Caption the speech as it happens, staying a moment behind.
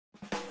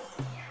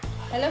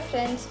Hello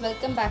friends,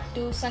 welcome back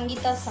to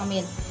Sangeeta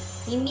Samayal.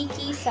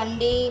 இன்னைக்கு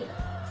Sunday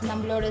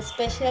நம்மளோட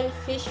special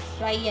fish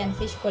fry and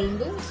fish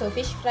குழம்பு. So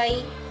fish fry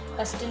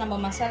first நம்ம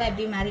மசாலா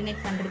எப்படி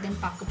marinate பண்ணுறதுன்னு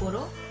பார்க்க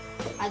போகிறோம்.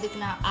 அதுக்கு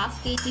நான் 1/2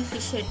 kg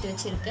ஃபிஷ் எடுத்து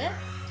வச்சுருக்கேன்.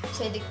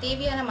 ஸோ இதுக்கு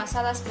தேவையான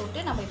மசாலாஸ்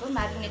போட்டு நம்ம இப்போ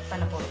மேரினேட்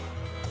பண்ண போகிறோம்.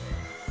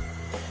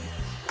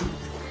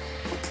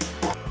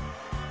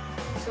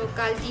 ஸோ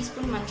 1/4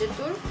 teaspoon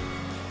மஞ்சள்தூள்,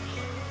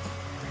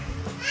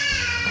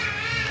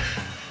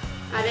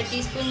 1/2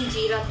 teaspoon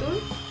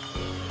ஜீராத்தூள்,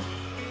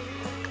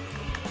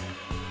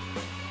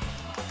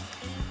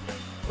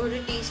 1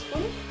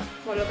 teaspoon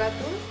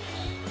மிளகாத்தூள்.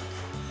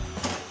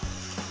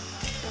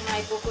 நான்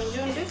இப்போ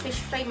கொஞ்சோண்டு ஃபிஷ்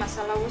ஃப்ரை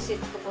மசாலாவும்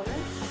சேர்த்துக்க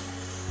போகிறேன்.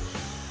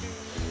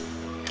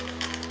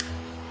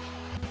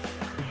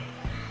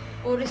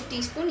 1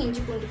 teaspoon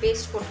இஞ்சி பூண்டு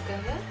பேஸ்ட்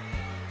போட்டுக்கோங்க.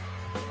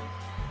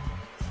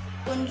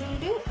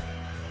 கொஞ்சோண்டு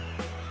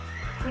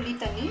புளி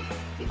தண்ணி,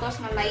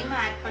 பிகாஸ் நான் லைமை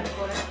ஆட் பண்ண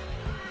போகிறேன்,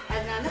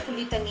 அதனால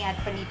புளி தண்ணி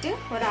ஆட் பண்ணிவிட்டு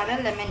ஒரு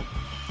 1/2 லெமன்,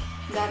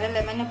 இந்த 1/2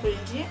 லெமனை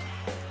புழிஞ்சு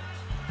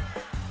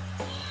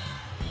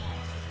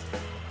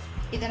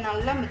இதை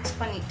நல்லா மிக்ஸ்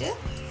பண்ணிவிட்டு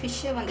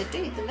ஃபிஷ்ஷை வந்துட்டு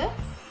இதில்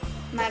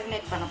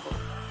மேரினேட் பண்ண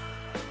போகிறோம்.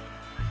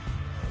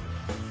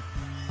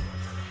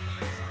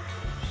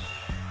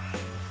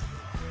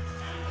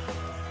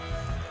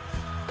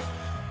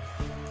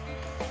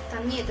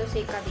 தண்ணி எதுவும்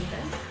சேர்க்காதீங்க.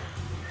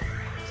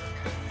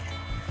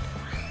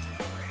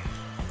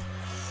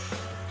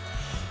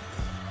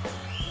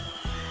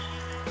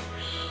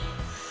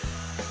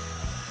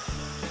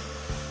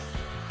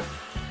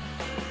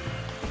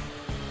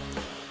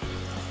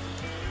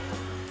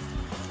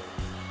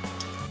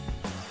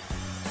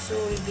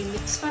 ஸோ இப்படி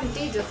மிக்ஸ் பண்ணிட்டு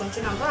இதில்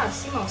கொஞ்சம் நம்ம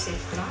அரிசி மாவு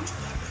சேர்த்துக்கலாம்.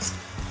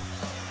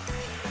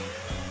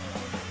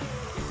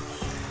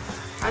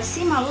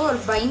 அரிசி மாவு ஒரு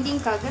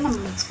பைண்டிங்காக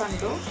நம்ம மிக்ஸ்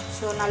பண்ணுறோம்.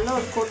 ஸோ நல்ல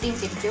ஒரு கோட்டிங்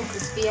கிடைக்கும்,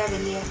 கிறிஸ்பியாக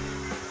வெளியே.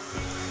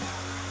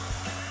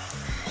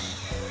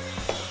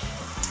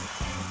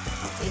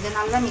 ஓகே, இதை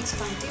நல்லா மிக்ஸ்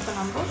பண்ணிட்டு இப்போ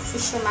நம்ம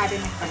ஃபிஷ்ஷை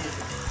மேரினேட்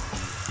பண்ணிக்கலாம்.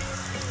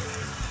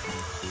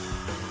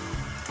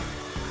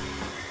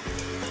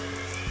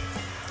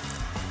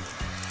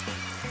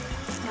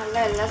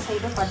 நல்லா எல்லா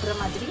சைடும் படுற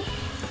மாதிரி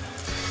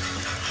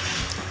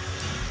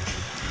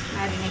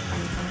மேரினேட்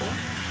பண்ணிக்கோங்க.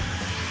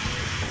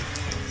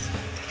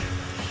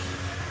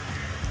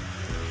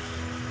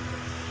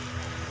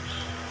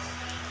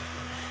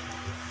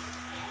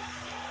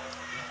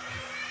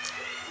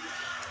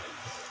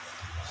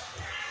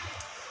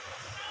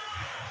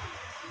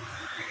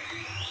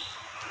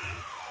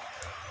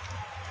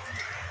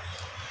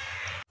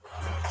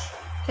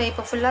 ஸோ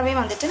இப்போ ஃபுல்லாகவே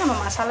வந்துட்டு நம்ம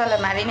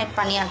மசாலாவில் மேரினேட்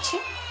பண்ணியாச்சு.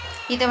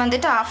 இதை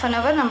வந்துட்டு 1/2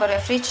 hour நம்ம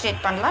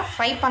ரெஃப்ரிஜரேட் பண்ணலாம்.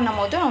 ஃப்ரை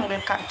பண்ணும் போது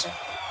உங்களுக்கு காட்டுறேன்.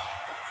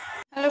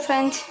 ஹலோ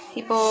ஃப்ரெண்ட்ஸ்,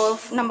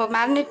 இப்போது நம்ம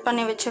மேரினேட்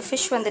பண்ணி வச்ச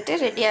ஃபிஷ் வந்துட்டு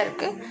ரெடியாக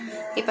இருக்குது.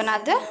 இப்போ நான்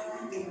அதை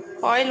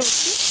ஆயில்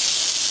ஊற்றி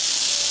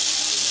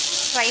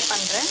ஃப்ரை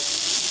பண்ணுறேன்.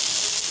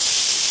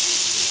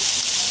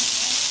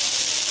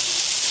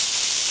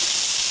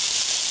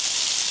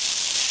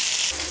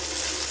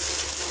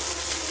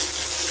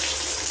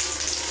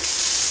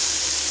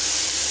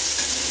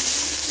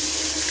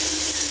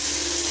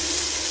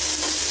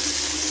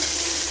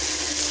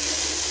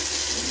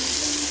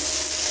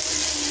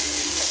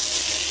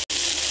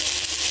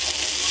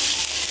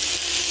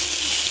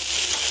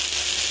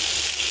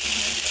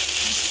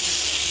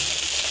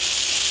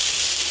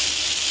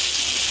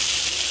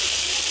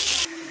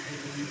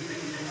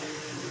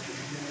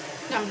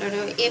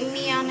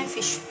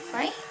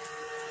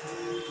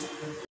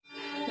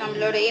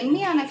 நம்மளோட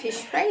எம்மியான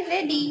fish fry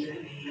ready.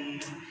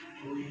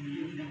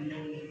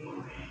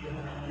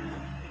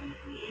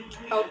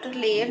 Outer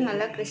layer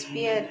நல்லா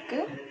கிறிஸ்பியாக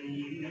இருக்குது.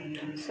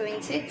 ஸோ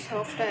இன்சைட்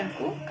சாஃப்டாக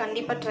இருக்கும்.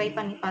 கண்டிப்பாக ட்ரை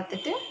பண்ணி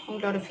பார்த்துட்டு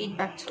உங்களோட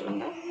ஃபீட்பேக்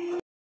சொல்லுங்கள்.